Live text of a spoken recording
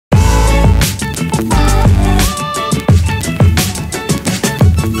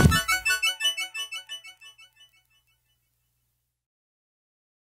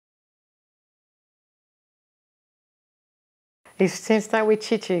It's Teens Time with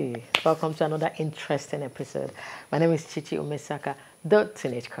Chichi. Welcome to another interesting episode. My name is Chichi Umesaka, the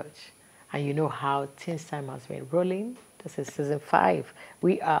Teenage Coach. And you know how Teens Time has been rolling. This is season 5.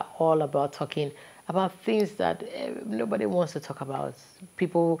 We are all about talking about things that nobody wants to talk about.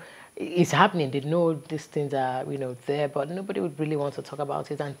 People, it's happening. They know these things are, there, but nobody would really want to talk about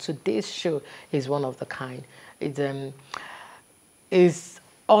it. And today's show is one of the kind. It's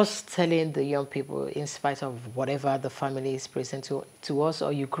us telling the young people, in spite of whatever the family is present to us,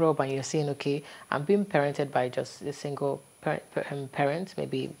 or you grow up and you're saying, okay, I'm being parented by just a single parent,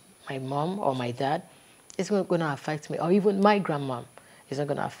 maybe my mom or my dad, it's not going to affect me, or even my grandmom, it's not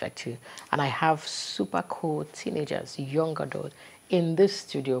going to affect you. And I have super cool teenagers, young adults, in this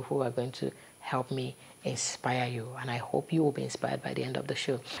studio who are going to help me inspire you. And I hope you will be inspired by the end of the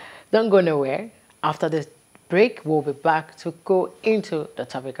show. Don't go nowhere. After this break, we'll be back to go into the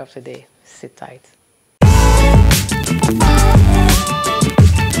topic of today. Sit tight.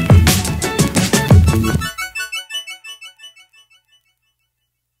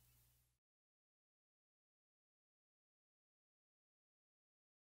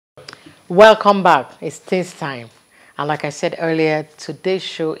 Welcome back. It's Teens Time. And like I said earlier, today's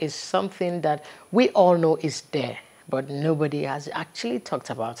show is something that we all know is there, but nobody has actually talked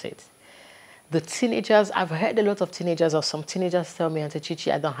about it. The teenagers, I've heard a lot of teenagers, or some teenagers tell me, Auntie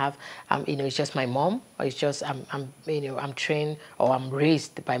Chichi, I don't have, it's just my mom, or it's just, I'm trained, or I'm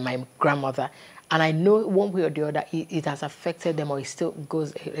raised by my grandmother. And I know one way or the other, it has affected them, or it still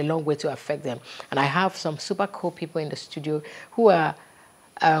goes a long way to affect them. And I have some super cool people in the studio who are,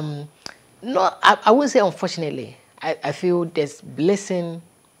 I wouldn't say unfortunately, I feel there's blessing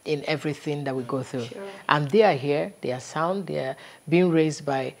in everything that we go through. Sure. And they are here, they are sound, they are being raised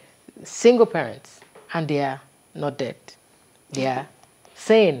by single parents, and they are not dead. They are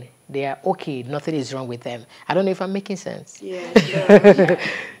sane. They are okay. Nothing is wrong with them. I don't know if I'm making sense. Yeah, sure.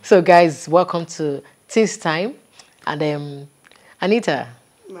 So, guys, welcome to Teens Time. And Anita,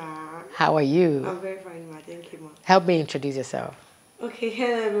 Ma, how are you? I'm very fine, ma. Thank you, ma. Help me introduce yourself. Okay,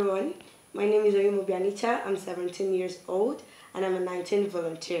 hello, everyone. My name is Oyumobi Anita. I'm 17 years old, and I'm a 19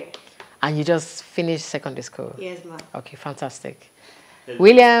 volunteer. And you just finished secondary school? Yes, ma. Okay, fantastic. Hello.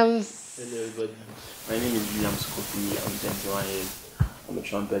 Williams. Hello everybody. My name is Williams Kofi. I'm 21 years. I'm a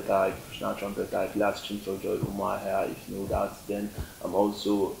trumpeter, a professional trumpeter. I play at Streams of Joy Umuahia, if you know that. Then I'm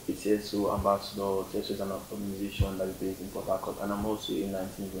also a TSO ambassador. TSO is an organization that is based in Port Harcourt, and I'm also a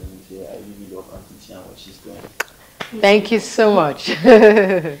 19 volunteer. I really love Auntie Tia and what she's doing. Thank you so much.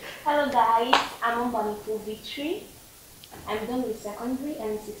 Hello guys, I'm Ombanifu Victory. I'm done with secondary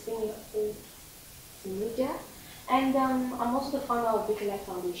and 16-year-old teenager. And I'm also the founder of Victory Life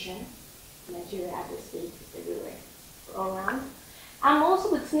Foundation, Nigeria, Abia State, everywhere, all around. I'm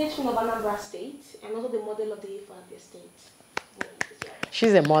also the teenage queen of Anambra State, and also the model of the year for Abia State.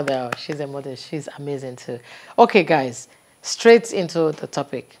 She's a model. She's a model. She's amazing too. Okay, guys, straight into the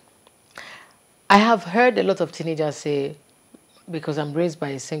topic. I have heard a lot of teenagers say, because I'm raised by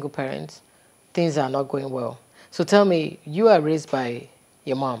a single parent, things are not going well. So tell me, you are raised by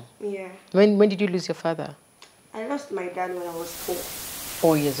your mom. Yeah. When did you lose your father? I lost my dad when I was 4.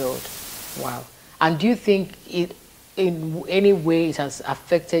 4 years old. Wow. And do you think it, in any way, it has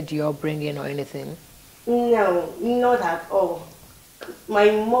affected your upbringing or anything? No, not at all. My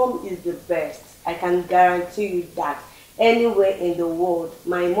mom is the best. I can guarantee you that. Anywhere in the world,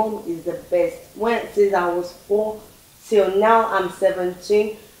 my mom is the best. Since I was 4 till now I'm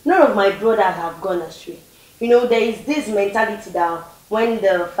 17, none of my brothers have gone astray. There is this mentality that when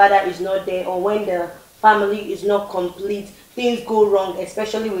the father is not there, or when the family is not complete, things go wrong,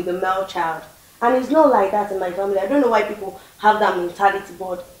 especially with the male child. And it's not like that in my family. I don't know why people have that mentality,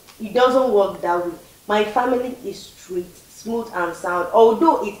 but it doesn't work that way. My family is straight, smooth and sound,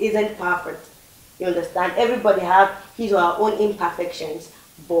 although it isn't perfect. You understand? Everybody have his or her own imperfections,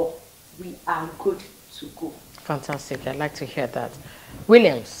 but we are good to go. Fantastic. I'd like to hear that.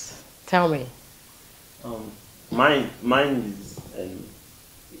 Williams, tell me. Mine is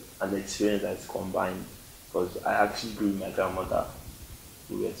an experience that's combined, because I actually grew with my grandmother.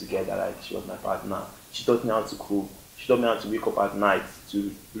 We were together, like she was my partner. She taught me how to cook. She taught me how to wake up at night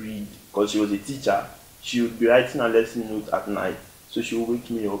to read, because she was a teacher. She would be writing a lesson note at night, so she would wake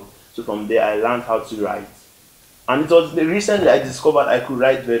me up. So from there I learned how to write. And it was recently I discovered I could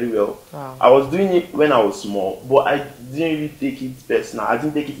write very well. Wow. I was doing it when I was small, but I didn't really take it personal. I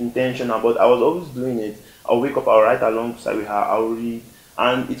didn't take it intentional, but I was always doing it. I'll wake up, I'll write alongside with her, I'll read.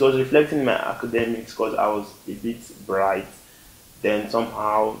 And it was reflecting in my academics because I was a bit bright. Then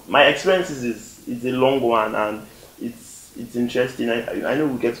somehow, my experiences is a long one, and it's it's interesting. I know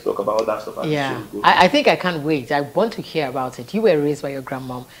we get to talk about that stuff as the Yeah, show goes. I think I can't wait. I want to hear about it. You were raised by your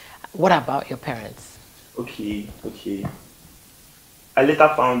grandmom. What about your parents? Okay. I later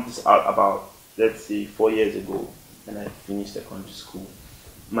found this out about, let's say, 4 years ago when I finished secondary school.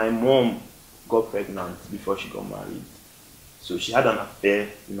 My mom got pregnant before she got married. So she had an affair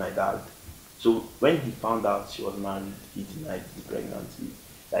with my dad. So when he found out she was married, he denied the pregnancy.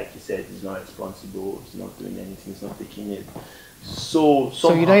 Like he said, he's not responsible, he's not doing anything, he's not taking it. So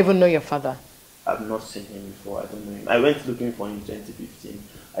You don't even know your father? I've not seen him before, I don't know him. I went looking for him in 2015.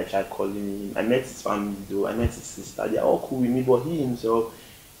 I tried calling him. I met his family though, I met his sister. They're all cool with me, but he himself,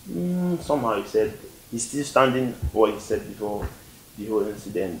 somehow he said, he's still standing what he said before the whole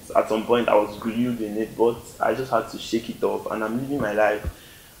incident. At some point I was glued in it, but I just had to shake it off, and I'm living my life.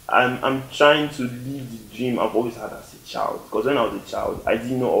 I'm trying to live the dream I've always had as a child. Because when I was a child, I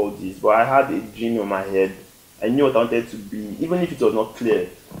didn't know all this, but I had a dream in my head. I knew what I wanted to be, even if it was not clear.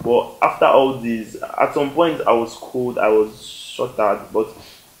 But after all this, at some point I was cold, I was shuttered. But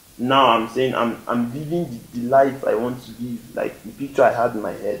now I'm saying I'm living the life I want to live, like the picture I had in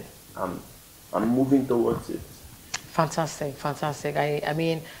my head. I'm moving towards it. Fantastic, fantastic. I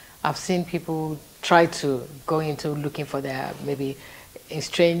mean, I've seen people try to go into looking for their maybe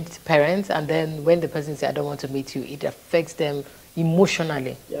estranged parents, and then when the person says, I don't want to meet you, it affects them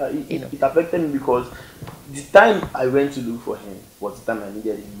emotionally. Yeah, it affected me because the time I went to look for him was the time I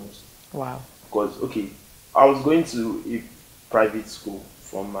needed him most. Wow. Because, okay, I was going to a private school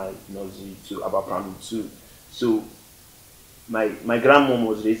from my nursery to about primary 2. So my grandmom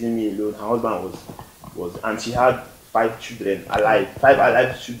was raising me alone. Her husband was and she had 5 children alive, 5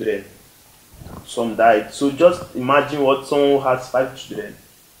 alive children. Some died. So just imagine what someone who has 5 children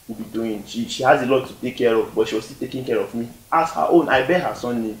will be doing. She has a lot to take care of, but she was still taking care of me as her own. I bear her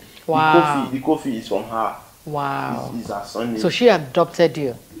son name. Wow. The coffee is from her. Wow. Is her son name. So she adopted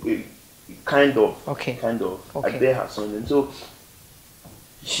you? Kind of. Okay. Kind of. Okay. I bear her son name. So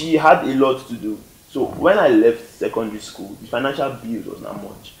she had a lot to do. So when I left secondary school, the financial bill was not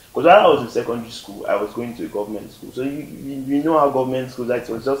much. Because while I was in secondary school, I was going to a government school. So you know how government schools are, it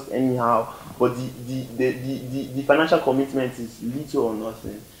was just anyhow. But the financial commitment is little or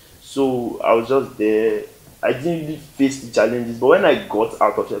nothing. So I was just there. I didn't really face the challenges. But when I got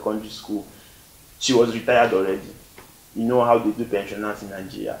out of secondary school, she was retired already. You know how they do pensioners in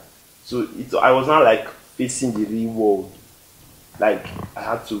Nigeria. So I was not like facing the real world. Like I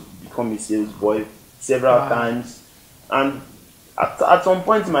had to become a sales boy several times. And at some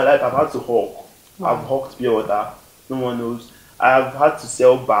point in my life, I've had to hawk. Wow. I've hawked pure water. No one knows. I've had to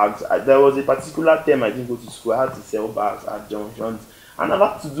sell bags. There was a particular term I didn't go to school. I had to sell bags at junctions. And I've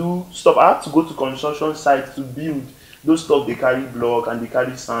had to do stuff. I had to go to construction sites to build those stuff. They carry block and they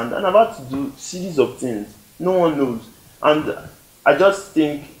carry sand. And I've had to do series of things. No one knows. And I just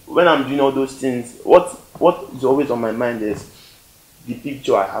think when I'm doing all those things, what is always on my mind is the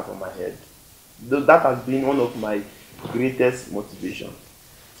picture I have on my head. That has been one of my greatest motivation.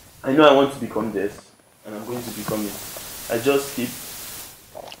 I know I want to become this, and I'm going to become it. I just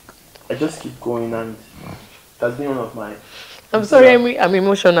keep going, and that's been one of my. I'm sorry, I'm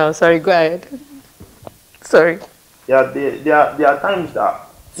emotional. Sorry, go ahead. Sorry. Yeah, there are times that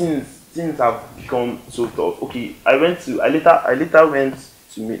things have become so tough. Okay, I later went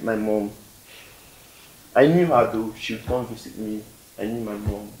to meet my mom. I knew her though; she would come visit me. I knew my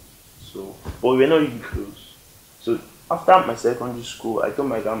mom, but we were not really close. So after my secondary school, I told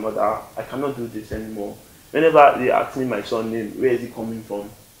my grandmother, I cannot do this anymore. Whenever they ask me my son's name, where is he coming from?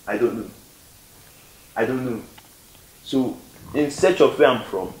 I don't know. So in search of where I'm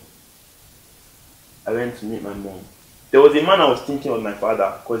from, I went to meet my mom. There was a man I was thinking was my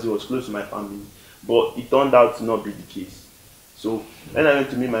father because he was close to my family, but it turned out to not be the case. So when I went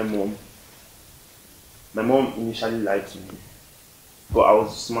to meet my mom initially lied to me, but I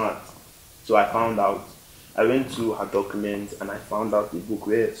was smart. So I found out. I went to her documents and I found out the book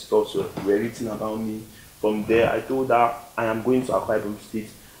where stuff were written about me. From there, I told her I am going to Akwa Ibom State.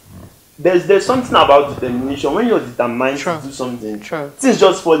 There's something about determination. When you're determined to do something, things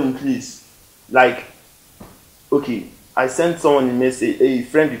just fall in place. Like, okay, I sent someone a message, a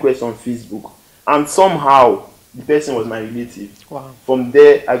friend request on Facebook, and somehow the person was my relative. Wow. From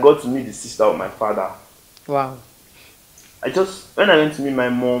there, I got to meet the sister of my father. Wow. When I went to meet my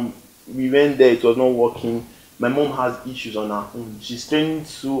mom, we went there, it was not working. My mom has issues on her own. She's training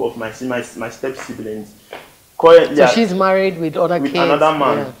 2 of my step siblings. Currently, so she's married with other kids? With another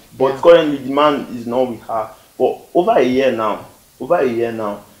man. Yeah. But currently the man is not with her. For over a year now.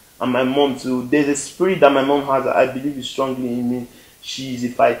 And my mom too, there's a spirit that my mom has that I believe is strongly in me. She is a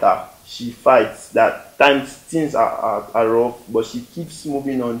fighter. she fights. That times things are rough, but she keeps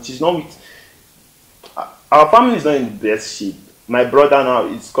moving on. She's not with our family is not in the best shape. My brother now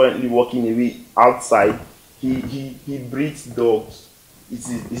is currently working away outside. He breeds dogs.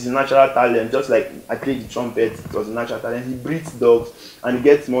 It's a natural talent. Just like I played the trumpet, it was a natural talent. He breeds dogs and he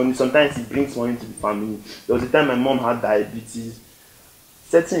gets money. Sometimes he brings money to the family. There was a time my mom had diabetes.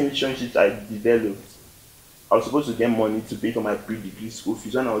 Certain relationships I developed, I was supposed to get money to pay for my pre-degree school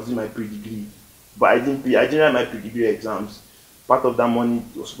fees when I was doing my pre-degree, but I didn't pay. I didn't write my pre-degree exams. Part of that money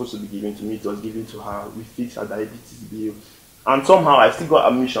was supposed to be given to me. It was given to her. We fixed her diabetes bill, and somehow I still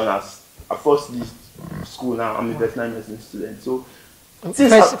got admission as a first list school. Now I'm a veterinary medicine student. So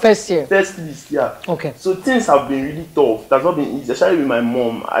first year. First list, yeah. Okay. So things have been really tough. That's not been easy, especially with my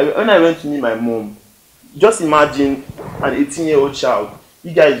mom. When I went to meet my mom, just imagine an 18-year-old child.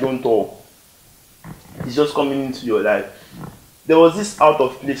 You guys don't talk. It's just coming into your life. There was this out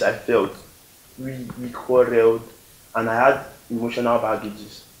of place I felt. We quarreled, and I had emotional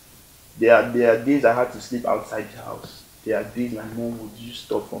baggages. There are days I had to sleep outside the house. There are days my mom would use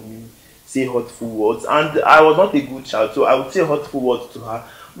stuff for me, say hurtful words, and I was not a good child, so I would say hurtful words to her.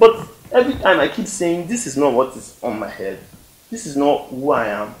 But every time I keep saying, this is not what is on my head. This is not who I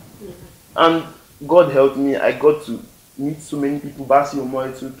am. And God helped me. I got to meet so many people. Basi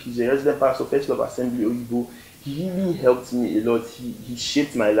Omoetu, PJ, resident pastor, First Love Assembly, Oyibo. He really helped me a lot. He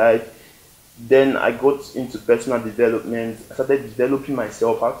shaped my life. Then I got into personal development. I started developing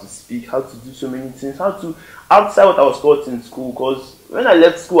myself, how to speak, how to do so many things, how to, outside what I was taught in school. Because when I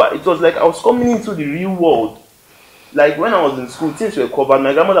left school, it was like I was coming into the real world. Like when I was in school, things were covered.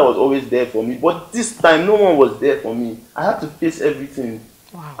 My grandmother was always there for me. But this time, no one was there for me. I had to face everything.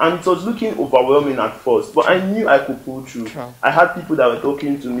 Wow. And it was looking overwhelming at first. But I knew I could pull through. Sure. I had people that were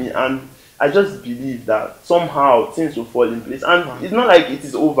talking to me. And I just believed that somehow things will fall in place. And it's not like it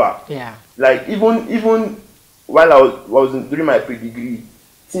is over. Yeah. Like even while I was during my pre-degree,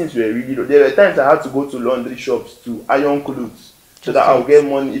 things were really low. There were times I had to go to laundry shops to iron clothes so that I'll get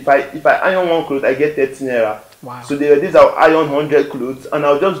money. If I iron one clothes, I get 13 naira. Wow. So there were days I'll iron 100 clothes and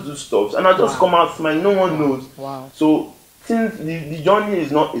I'll just do stuff and I'll just come out smile. No one knows. Wow. So things the journey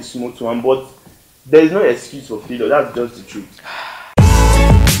is not a smooth one, but there is no excuse for failure. That's just the truth.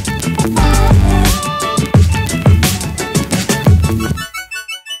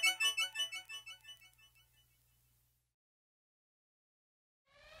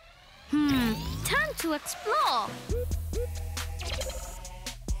 Time to explore.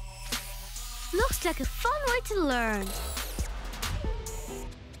 Looks like a fun way to learn.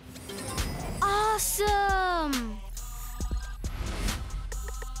 Awesome!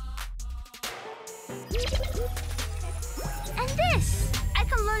 And this, I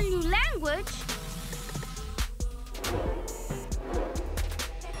can learn new language.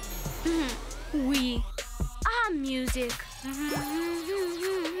 We are music.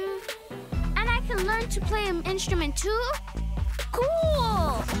 And I can learn to play an instrument too?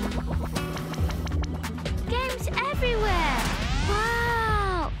 Cool! Games everywhere!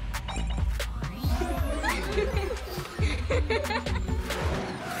 Wow!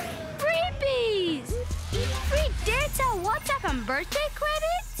 Freebies! Free data, WhatsApp and birthday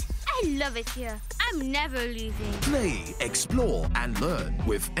credit? I love it here. I'm never leaving. Play, explore and learn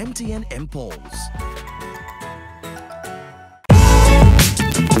with MTN Impulse.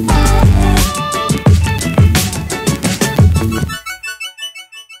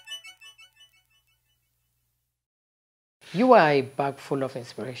 You are a bag full of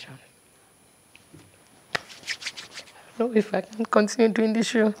inspiration. I don't know if I can continue doing this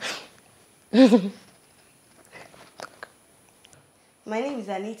show. My name is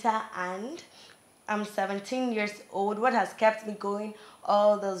Anita and I'm 17 years old. What has kept me going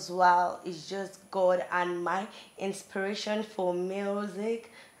all this while is just God and my inspiration for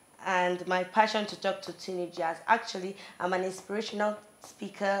music and my passion to talk to teenagers. Actually, I'm an inspirational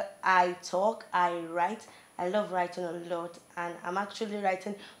speaker. I talk, I write. I love writing a lot, and I'm actually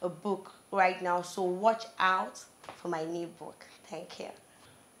writing a book right now, so watch out for my new book. Thank you.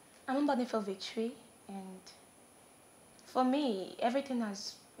 I'm Mbani for Victory, and for me, everything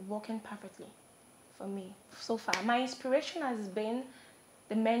has working perfectly for me so far. My inspiration has been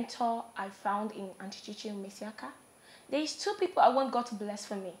the mentor I found in Auntie Chichi Umesiaka. There's two people I want God to bless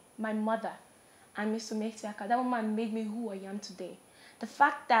for me, my mother and Miss Umesiaka. That woman made me who I am today. The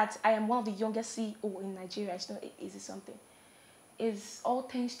fact that I am one of the youngest CEO in Nigeria, it's not easy something, is all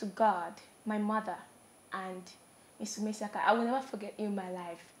thanks to God, my mother, and Miss Umesiaka. I will never forget you in my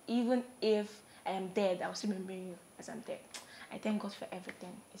life. Even if I am dead, I will still remember you as I'm dead. I thank God for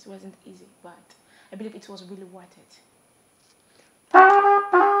everything. It wasn't easy, but I believe it was really worth it.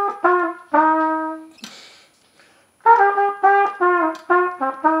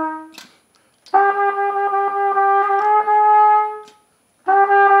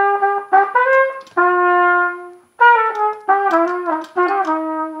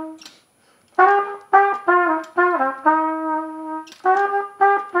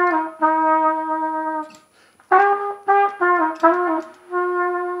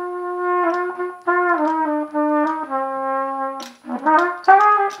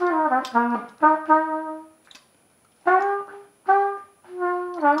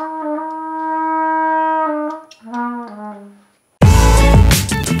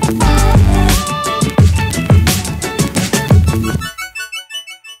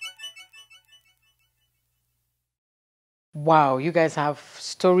 Wow, you guys have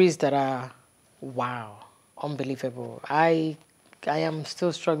stories that are, wow, unbelievable. I am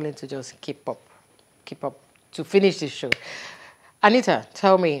still struggling to just keep up to finish this show. Anita,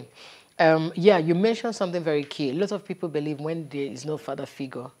 tell me, yeah, you mentioned something very key. A lot of people believe when there is no father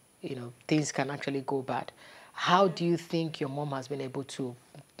figure, things can actually go bad. How do you think your mom has been able to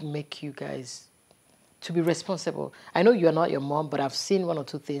make you guys to be responsible? I know you're not your mom, but I've seen one or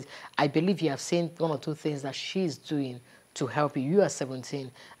two things. I believe you have seen one or two things that she's doing to help you. You are 17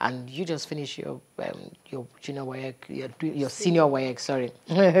 and you just finished your junior work, your senior work, sorry,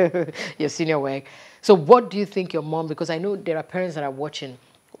 your senior work. So what do you think your mom, because I know there are parents that are watching,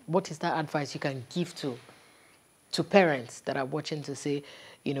 what is that advice you can give to parents that are watching to say,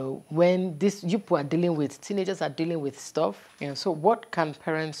 when you people are dealing with, teenagers are dealing with stuff, so what can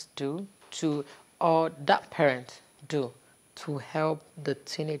parents do or that parent do to help the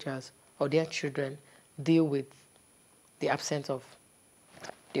teenagers or their children deal with the absence of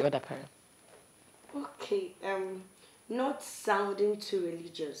the other parent? Okay, not sounding too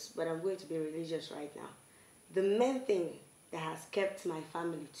religious, but I'm going to be religious right now. The main thing that has kept my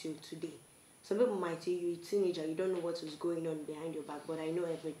family till today. Some people might say you're a teenager, you don't know what is going on behind your back, but I know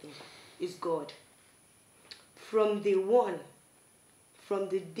everything. It's God. From day one, from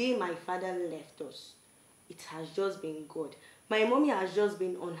the day my father left us, it has just been God. My mommy has just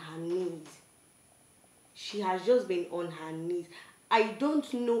been on her knees. She has just been on her knees. I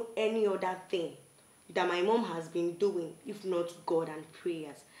don't know any other thing that my mom has been doing if not God and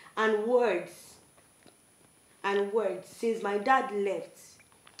prayers and words. And words. Since my dad left,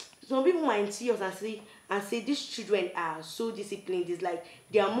 some people might see us and say these children are so disciplined. It's like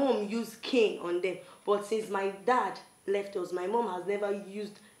their mom used cane on them. But since my dad left us, my mom has never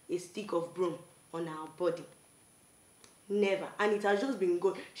used a stick of broom on our body. Never. And it has just been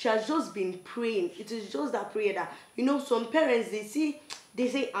good. She has just been praying. It is just that prayer that, some parents, they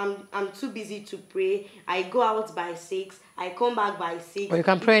say I'm too busy to pray. I go out by 6. I come back by 6. Or you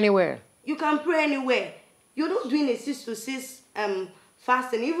can pray anywhere. You can pray anywhere. You're not doing a 6 to 6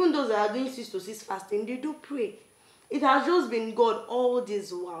 fasting. Even those that are doing 6 to 6 fasting, they do pray. It has just been God all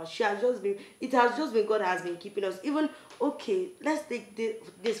this while. It has just been God that has been keeping us. Even, okay, let's take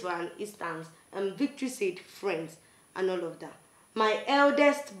this for an instance. Victory said friends and all of that. My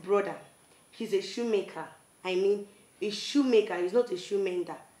eldest brother, he's a shoemaker. I mean, a shoemaker. He's not a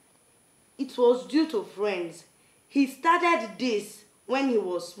shoemender. It was due to friends. He started this when he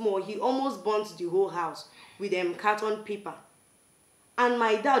was small. He almost burnt the whole house with carton paper. And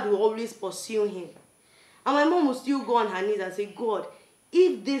my dad will always pursue him. And my mom will still go on her knees and say, God,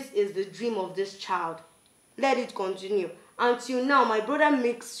 if this is the dream of this child, let it continue. Until now, my brother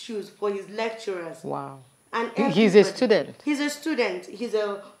makes shoes for his lecturers. Wow. And he's a student. He's a student. He's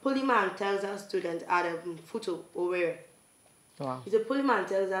a polymer and Telsa student at Futo Owerri. Wow. He's a polymer and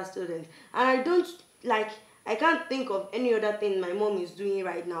Telsa student. And I can't think of any other thing my mom is doing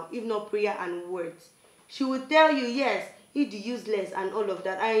right now, if not prayer and words. She will tell you, yes, he's useless and all of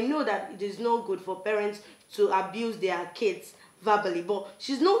that. I know that it is not good for parents to abuse their kids verbally, but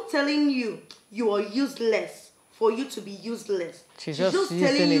she's not telling you you are useless for you to be useless. She's just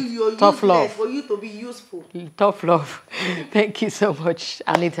telling you you're tough useless love for you to be useful. Tough love. Thank you so much,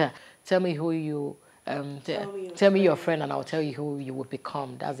 Anita. Tell me who you tell me your friend and I'll tell you who you will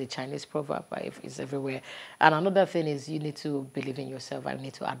become. That's a Chinese proverb, but it's everywhere. And another thing is you need to believe in yourself. I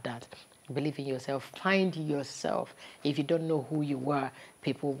need to add that. Believe in yourself. Find yourself. If you don't know who you are,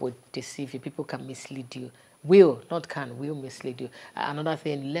 people would deceive you. People can mislead you. Will mislead you. Another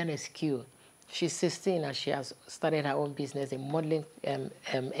thing, learn a skill. She's 16 and she has started her own business, a modeling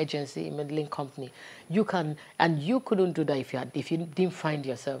agency, a modeling company. You couldn't do that if you didn't find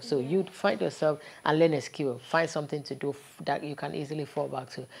yourself. So you find yourself and learn a skill. Find something to do that you can easily fall back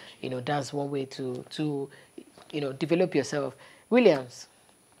to. That's one way to develop yourself. Williams,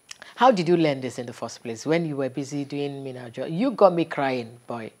 how did you learn this in the first place? When you were busy doing job, you got me crying,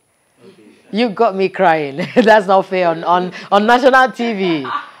 boy. Okay. You got me crying. That's not fair on national TV.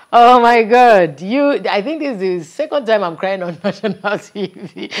 Oh my God! I think this is the second time I'm crying on national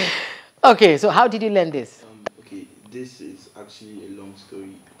TV. Okay, so how did you learn this? Okay, this is actually a long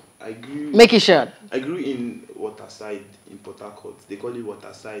story. Make it short. I grew in Waterside in Port Harcourt. They call it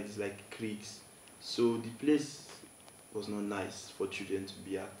Waterside. It's like creeks. So the place was not nice for children to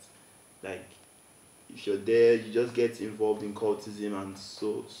be at. Like, if you're there, you just get involved in cultism and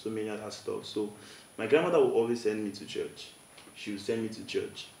so many other stuff. So my grandmother would always send me to church. She would send me to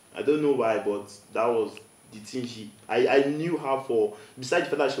church. I don't know why, but that was the thing I knew her for. Besides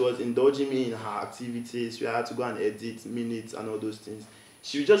the fact that she was indulging me in her activities, we had to go and edit minutes and all those things.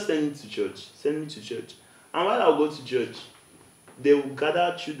 She would just send me to church. And while I would go to church, they would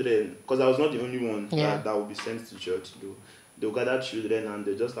gather children, because I was not the only one that would be sent to church though. They would gather children and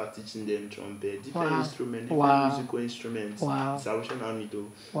they just start teaching them trumpet, different instruments, different musical instruments. Salvation Army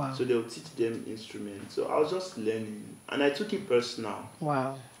though. So they would teach them instruments. So I was just learning, and I took it personal.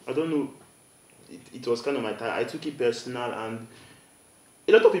 I don't know. It was kind of my time. I took it personal, and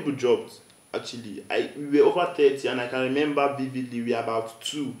a lot of people dropped. Actually, we were over 30, and I can remember vividly we were about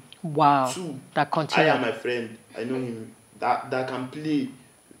 2. Two. That continued. I and my friend, I know him, that can play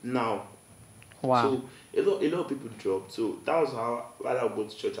now. So a lot of people dropped. So that was how, while I would go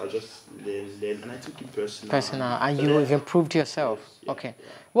to church, I just learn, and I took it personal. And you have improved yourself. Yes, okay. Yeah.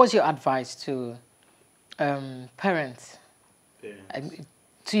 What's your advice to parents?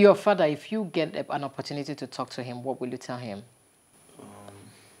 To your father, if you get an opportunity to talk to him, what will you tell him?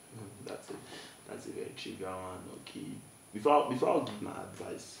 That's a very trigger one. Okay. Before I give my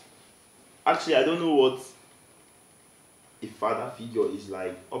advice, actually, I don't know what a father figure is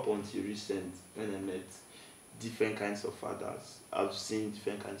like up until recent, when I met different kinds of fathers. I've seen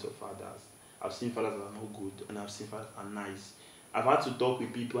different kinds of fathers. I've seen fathers that are not good, and I've seen fathers that are nice. I've had to talk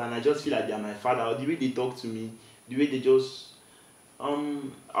with people, and I just feel like they are my father. The way they talk to me, the way they just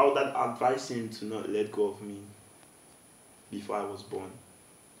I would advise him to not let go of me before I was born.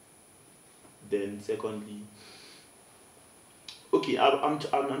 Then secondly, okay, I'm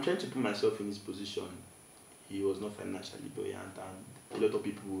trying to put myself in his position. He was not financially buoyant, and a lot of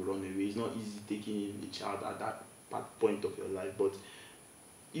people will run away. It's not easy taking in a child at that point of your life, but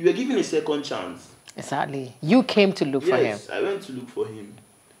you were given a second chance. Exactly. You came to look for him. Yes, I went to look for him,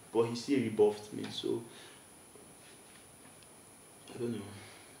 but he still rebuffed me. So I don't know.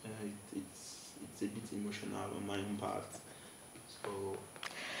 It's a bit emotional on my own part. So,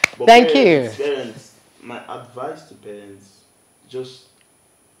 but thank you. Parents, my advice to parents: just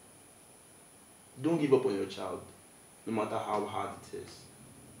don't give up on your child, no matter how hard it is.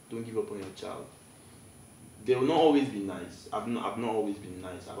 Don't give up on your child. They will not always be nice. I've not always been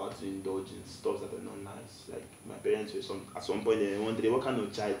nice. I've had to indulge in stuff that are not nice. Like my parents were at some point they wondered, what kind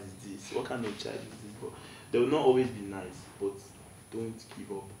of child is this? What kind of child is this? But they will not always be nice. But don't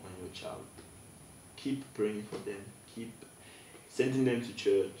give up on your child. Keep praying for them. Keep sending them to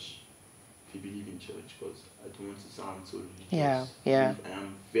church if you believe in church, because I don't want to sound so religious. Yeah. I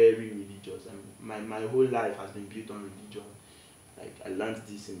am very religious. My whole life has been built on religion. Like I learned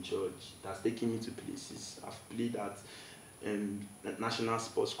this in church. That's taken me to places. I've played at National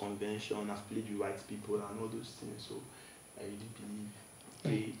Sports Convention. I've played with white people and all those things. So I really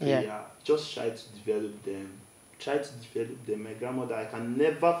believe prayer. Just try to develop them. My grandmother, I can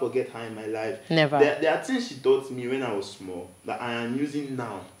never forget her in my life. Never. There are things she taught me when I was small that I am using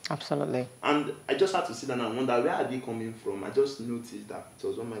now. Absolutely. And I just had to sit down and wonder, where are they coming from? I just noticed that it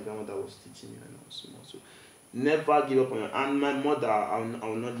was what my grandmother was teaching me when I was small. So never give up on her. And my mother, I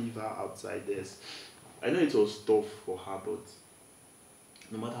will not leave her outside this. I know it was tough for her, but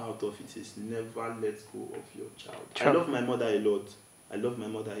no matter how tough it is, never let go of your child. True. I love my mother a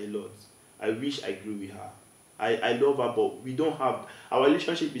lot. I wish I grew with her. I love her, but we don't have... Our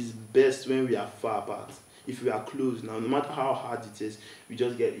relationship is best when we are far apart. If we are close now, no matter how hard it is, we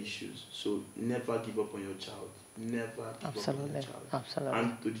just get issues. So never give up on your child. Never give up on your child. Absolutely.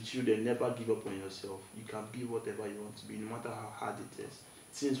 And to the children, never give up on yourself. You can be whatever you want to be, no matter how hard it is.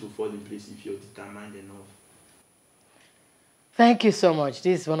 Things will fall in place if you're determined enough. Thank you so much.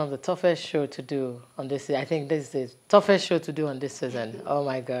 This is one of the toughest shows to do on this. I think this is the toughest show to do on this season. Oh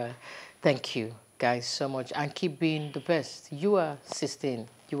my God. Thank you guys so much, and keep being the best. You are 16,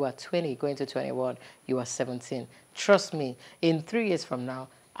 you are 20, going to 21, you are 17. Trust me, in 3 years from now,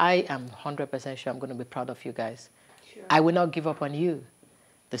 I am 100% sure I'm going to be proud of you guys. Sure. I will not give up on you.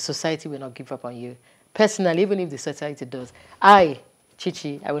 The society will not give up on you. Personally, even if the society does,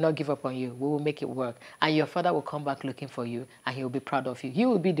 Chichi, I will not give up on you. We will make it work. And your father will come back looking for you, and he will be proud of you. He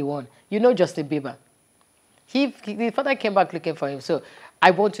will be the one. You know Justin Bieber. The father came back looking for him. So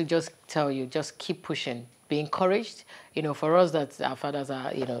I want to just tell you, just keep pushing. Be encouraged. You know, for us that our fathers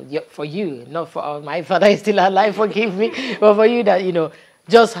are, you know, for you, not for us. My father is still alive, forgive me. But for you that, you know,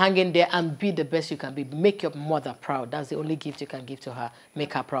 just hang in there and be the best you can be. Make your mother proud. That's the only gift you can give to her.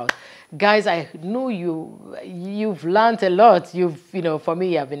 Make her proud. Guys, I know you've learned a lot. You know, for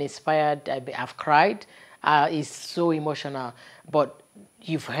me, I've been inspired. I've cried. It's so emotional. But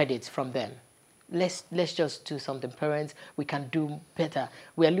you've heard it from them. Let's just do something. Parents, we can do better.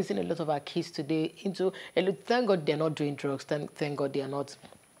 We are losing a lot of our kids today into, thank God they're not doing drugs. Thank God they are not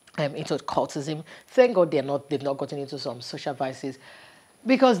into cultism. Thank God they've not gotten into some social vices.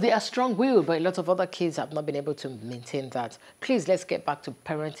 Because they are strong-willed, but a lot of other kids have not been able to maintain that. Please, let's get back to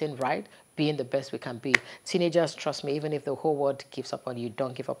parenting right. being the best we can be. Teenagers, trust me, even if the whole world gives up on you,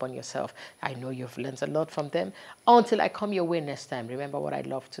 don't give up on yourself. I know you've learned a lot from them. Until I come your way next time, remember what I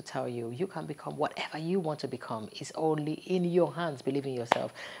love to tell you. You can become whatever you want to become. It's only in your hands. Believe in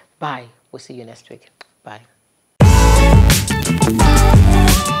yourself. Bye. We'll see you next week. Bye.